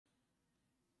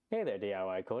Hey there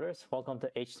DIY coders, welcome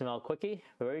to HTML Quickie,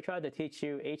 where we try to teach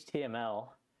you HTML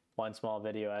one small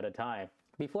video at a time.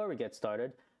 Before we get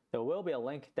started, there will be a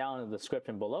link down in the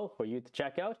description below for you to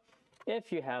check out.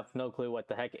 If you have no clue what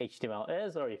the heck HTML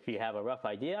is, or if you have a rough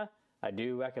idea, I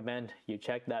do recommend you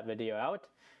check that video out.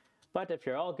 But if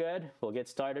you're all good, we'll get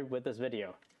started with this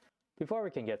video. Before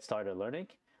we can get started learning,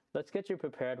 let's get you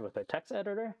prepared with a text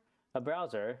editor, a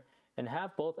browser, and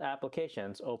have both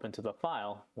applications open to the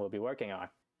file we'll be working on.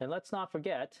 And let's not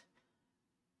forget,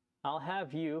 I'll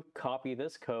have you copy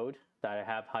this code that I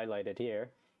have highlighted here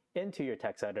into your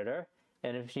text editor.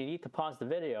 And if you need to pause the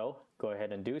video, go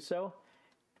ahead and do so.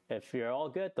 If you're all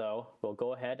good though, we'll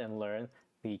go ahead and learn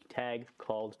the tag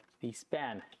called the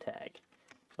span tag.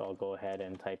 So I'll go ahead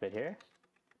and type it here.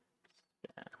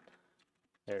 Span.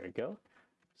 There we go.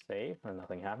 Save, and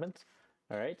nothing happens.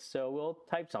 All right, so we'll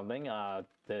type something.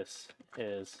 This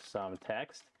is some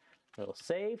text. We'll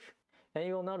save. And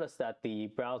you'll notice that the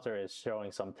browser is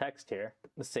showing some text here,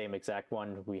 the same exact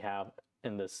one we have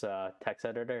in this text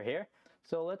editor here.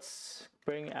 So let's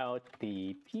bring out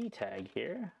the p tag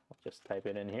here. I'll just type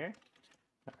it in here.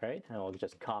 All right, and we'll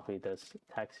just copy this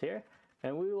text here.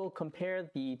 And we will compare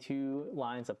the two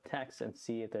lines of text and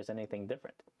see if there's anything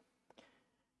different.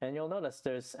 And you'll notice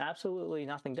there's absolutely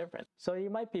nothing different. So you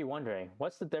might be wondering,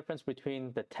 what's the difference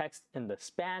between the text in the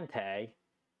span tag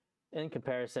in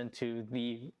comparison to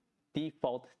the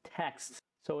default text?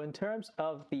 So in terms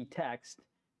of the text,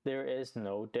 there is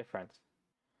no difference.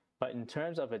 But in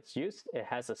terms of its use, it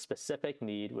has a specific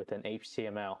need within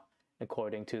HTML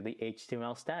according to the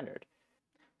HTML standard.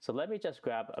 So let me just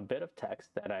grab a bit of text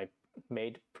that I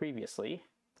made previously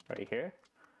right here,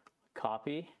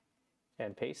 copy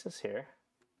and paste this here.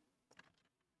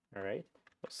 All right,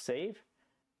 we'll save,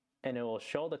 and it will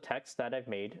show the text that I've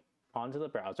made onto the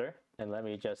browser. And let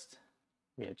me just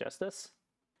readjust this.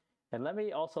 And let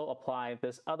me also apply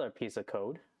this other piece of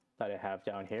code that I have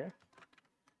down here.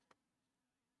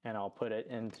 And I'll put it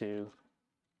into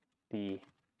the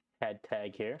head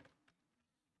tag here.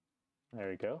 There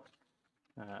we go.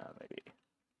 Maybe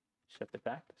shift it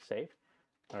back, save.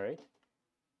 All right.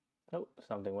 Oh,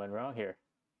 something went wrong here.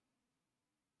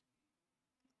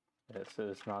 This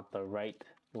is not the right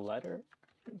letter.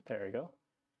 There we go.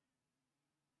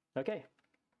 Okay,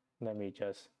 let me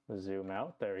just zoom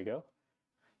out. There we go.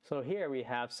 So here we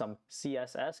have some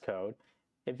CSS code.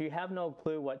 If you have no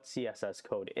clue what CSS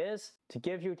code is, to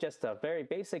give you just a very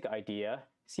basic idea,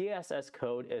 CSS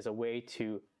code is a way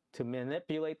to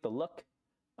manipulate the look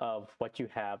of what you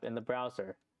have in the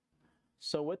browser.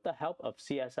 So with the help of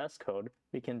CSS code,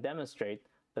 we can demonstrate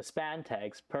the span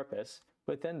tag's purpose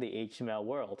within the HTML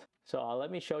world. So let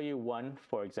me show you one,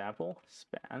 for example,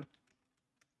 span.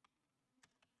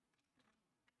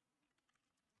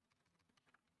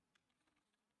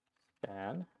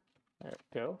 Span, there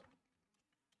we go.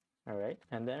 All right,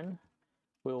 and then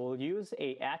we will use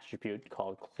a attribute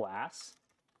called class.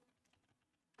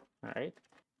 All right,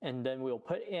 and then we'll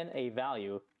put in a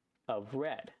value of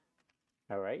red.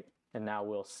 All right, and now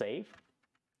we'll save.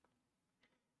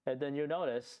 And then you'll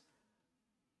notice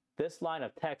this line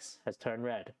of text has turned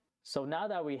red. So now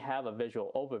that we have a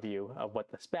visual overview of what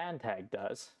the span tag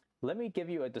does, let me give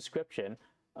you a description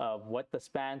of what the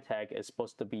span tag is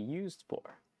supposed to be used for.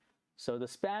 So the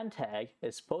span tag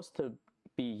is supposed to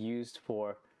be used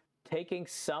for taking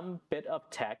some bit of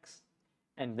text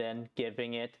and then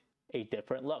giving it a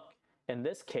different look. In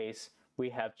this case,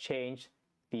 we have changed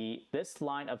this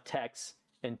line of text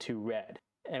into red.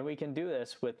 And we can do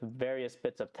this with various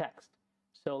bits of text.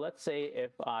 So let's say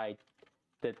if I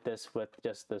did this with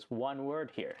just this one word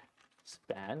here,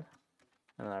 span,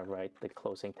 and I write the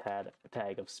closing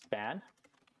tag of span.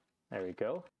 There we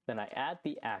go. Then I add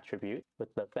the attribute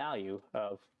with the value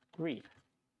of green.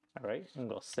 All right, and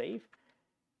we'll save,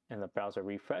 and the browser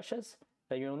refreshes.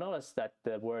 Then you'll notice that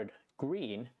the word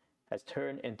green has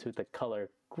turned into the color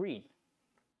green.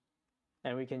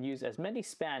 And we can use as many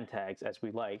span tags as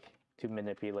we like to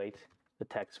manipulate the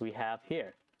text we have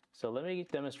here. So let me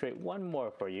demonstrate one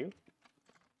more for you.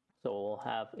 So we'll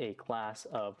have a class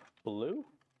of blue,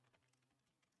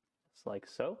 just like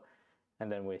so.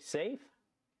 And then we save.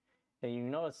 And you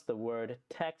notice the word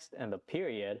text and the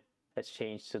period has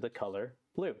changed to the color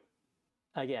blue.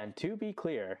 Again, to be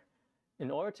clear, in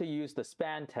order to use the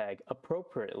span tag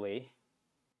appropriately,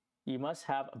 you must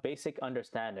have a basic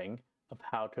understanding of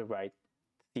how to write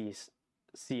these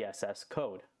CSS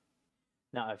code.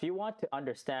 Now, if you want to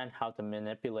understand how to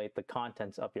manipulate the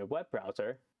contents of your web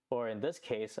browser, or in this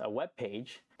case, a web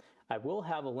page, I will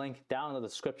have a link down in the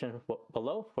description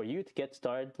below for you to get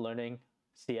started learning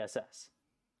CSS.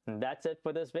 And that's it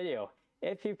for this video.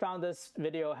 If you found this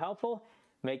video helpful,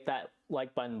 make that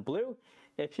like button blue.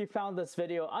 If you found this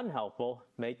video unhelpful,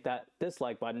 make that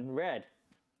dislike button red.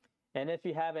 And if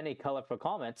you have any colorful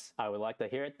comments, I would like to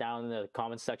hear it down in the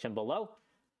comments section below.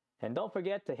 And don't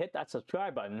forget to hit that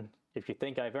subscribe button if you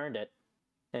think I've earned it.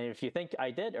 And if you think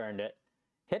I did earn it,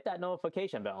 hit that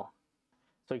notification bell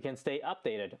so you can stay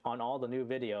updated on all the new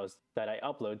videos that I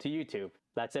upload to YouTube.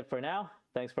 That's it for now.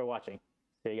 Thanks for watching.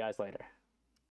 See you guys later.